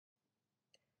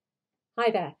Hi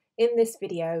there. In this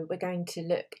video, we're going to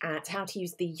look at how to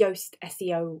use the Yoast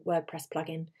SEO WordPress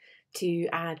plugin to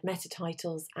add meta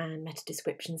titles and meta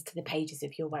descriptions to the pages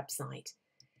of your website.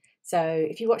 So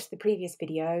if you watched the previous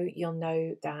video, you'll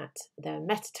know that the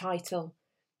meta title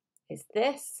is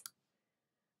this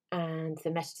and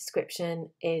the meta description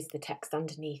is the text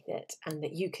underneath it, and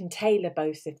that you can tailor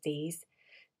both of these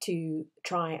to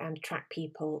try and attract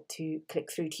people to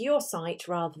click through to your site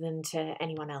rather than to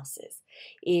anyone else's.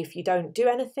 If you don't do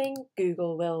anything,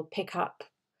 Google will pick up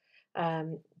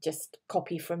just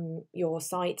copy from your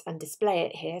site and display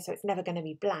it here, so it's never going to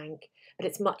be blank, but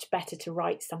it's much better to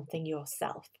write something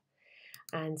yourself.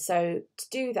 And so to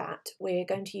do that, we're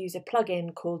going to use a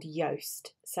plugin called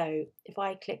Yoast. So if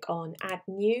I click on Add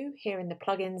New here in the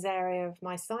plugins area of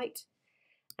my site,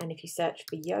 and if you search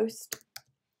for Yoast,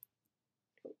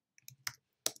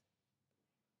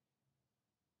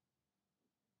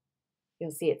 you'll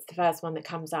see it's the first one that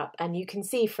comes up, and you can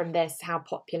see from this how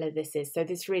popular this is. So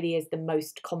this really is the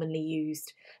most commonly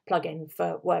used plugin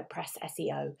for WordPress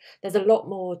SEO. There's a lot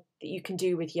more that you can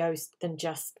do with Yoast than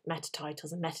just meta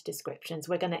titles and meta descriptions.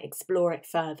 We're going to explore it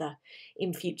further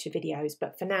in future videos,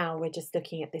 but for now we're just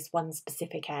looking at this one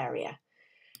specific area.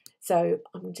 So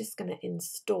I'm just going to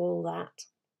install that,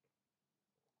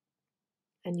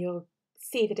 and you'll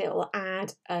see that it will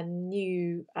add a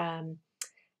new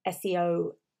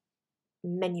SEO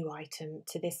menu item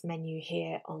to this menu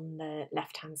here on the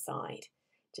left hand side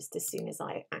just as soon as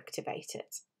I activate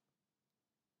it.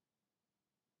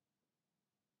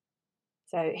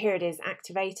 So here it is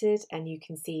activated, and you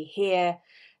can see here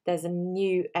there's a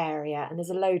new area and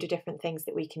there's a load of different things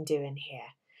that we can do in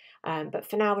here. But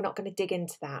for now we're not going to dig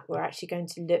into that. We're actually going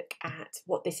to look at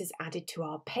what this has added to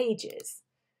our pages,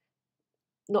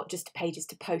 not just to pages,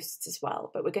 to posts as well,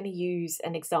 but we're going to use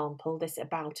an example, this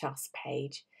About Us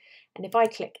page. And if I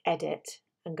click Edit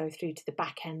and go through to the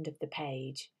back end of the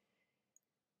page,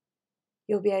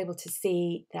 you'll be able to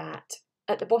see that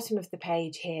at the bottom of the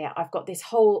page here, I've got this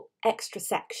whole extra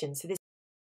section. So this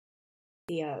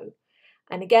is SEO.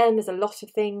 And again, there's a lot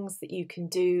of things that you can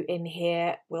do in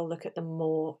here. We'll look at them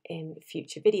more in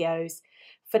future videos.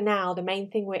 For now, the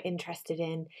main thing we're interested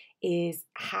in is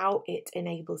how it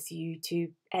enables you to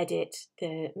edit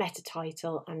the meta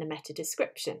title and the meta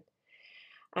description.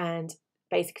 And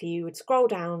basically, you would scroll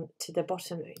down to the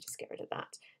bottom. Let me just get rid of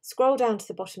that. Scroll down to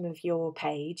the bottom of your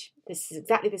page. This is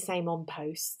exactly the same on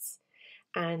posts,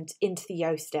 and into the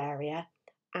Yoast area.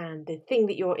 And the thing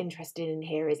that you're interested in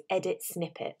here is edit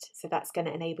snippet. So that's going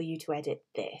to enable you to edit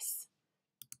this.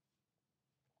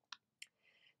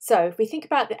 So if we think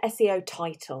about the SEO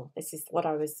title, this is what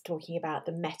I was talking about,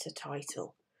 the meta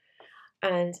title.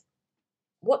 And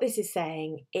what this is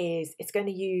saying is it's going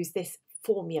to use this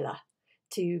formula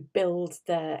to build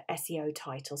the SEO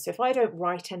title. So if I don't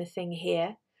write anything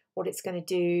here, what it's going to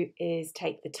do is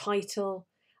take the title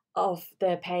of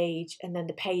the page and then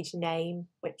the page name,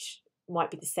 which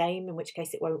might be the same, in which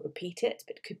case it won't repeat it,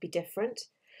 but it could be different.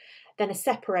 Then a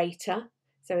separator.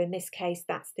 So in this case,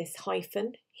 that's this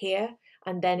hyphen here,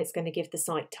 and then it's going to give the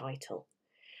site title.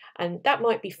 And that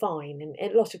might be fine. And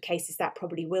in a lot of cases, that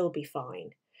probably will be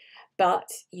fine. But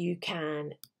you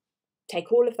can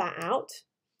take all of that out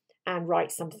and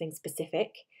write something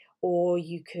specific, or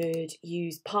you could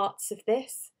use parts of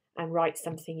this and write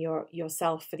something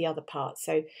yourself for the other parts.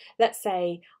 So let's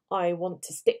say I want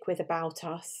to stick with About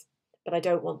Us, but I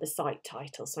don't want the site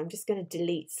title. So I'm just going to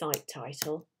delete site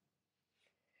title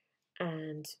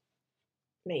and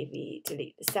maybe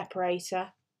delete the separator.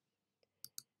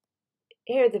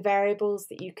 Here are the variables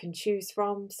that you can choose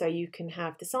from. So you can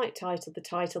have the site title,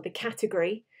 the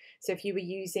category. So if you were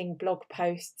using blog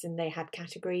posts and they had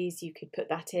categories, you could put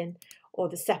that in, or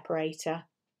the separator.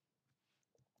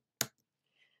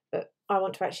 But I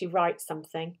want to actually write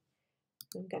something.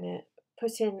 I'm going to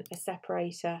put in a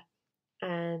separator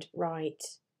and write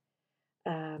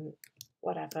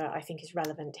whatever I think is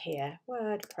relevant here.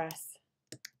 WordPress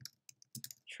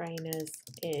trainers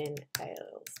in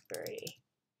Aylesbury.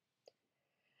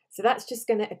 So that's just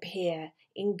going to appear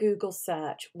in Google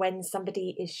search when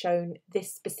somebody is shown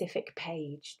this specific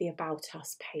page, the About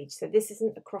Us page. So this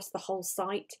isn't across the whole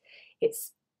site,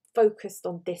 it's focused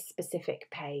on this specific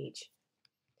page.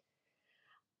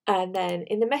 And then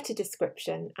in the meta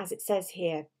description, as it says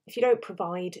here, if you don't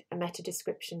provide a meta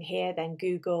description here, then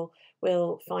Google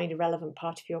will find a relevant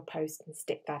part of your post and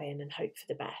stick that in and hope for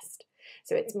the best.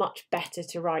 So it's much better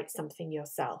to write something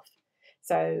yourself.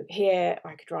 So here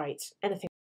I could write anything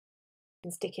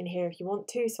and stick in here if you want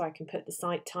to, so I can put the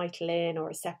site title in,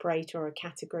 or a separator, or a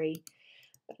category.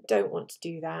 But I don't want to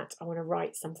do that. I want to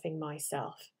write something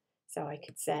myself. So I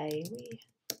could say,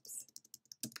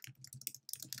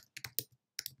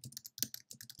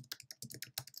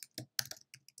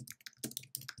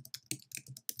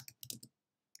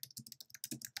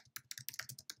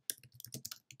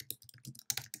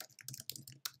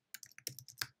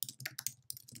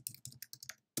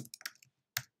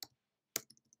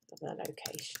 the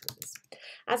locations.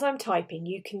 As I'm typing,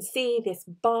 you can see this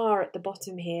bar at the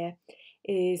bottom here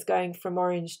is going from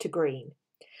orange to green.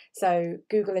 So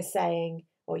Google is saying,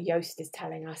 or Yoast is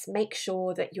telling us, make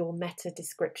sure that your meta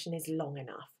description is long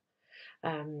enough.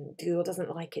 Google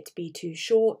doesn't like it to be too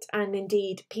short, and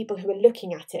indeed people who are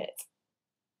looking at it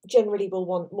generally will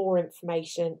want more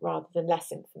information rather than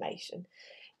less information.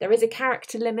 There is a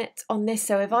character limit on this,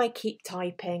 so if I keep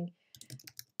typing,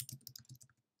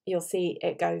 you'll see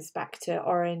it goes back to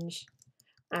orange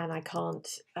and I can't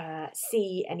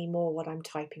see anymore what I'm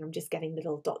typing. I'm just getting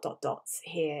little dots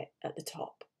here at the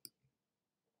top.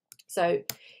 So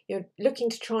you're looking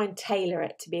to try and tailor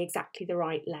it to be exactly the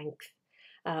right length,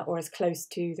 or as close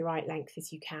to the right length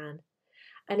as you can.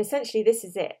 And essentially this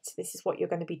is it. This is what you're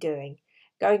going to be doing.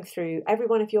 Going through every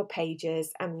one of your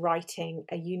pages and writing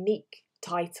a unique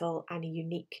title and a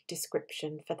unique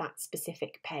description for that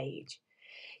specific page.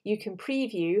 You can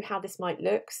preview how this might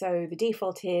look. So the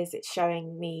default is it's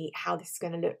showing me how this is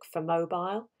going to look for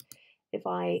mobile. If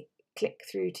I click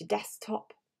through to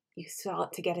desktop, you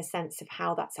start to get a sense of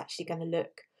how that's actually going to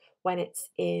look when it's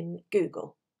in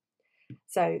Google.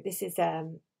 So this is,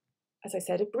 as I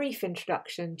said, a brief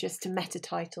introduction just to meta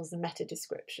titles and meta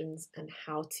descriptions and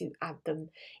how to add them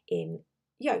in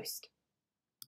Yoast.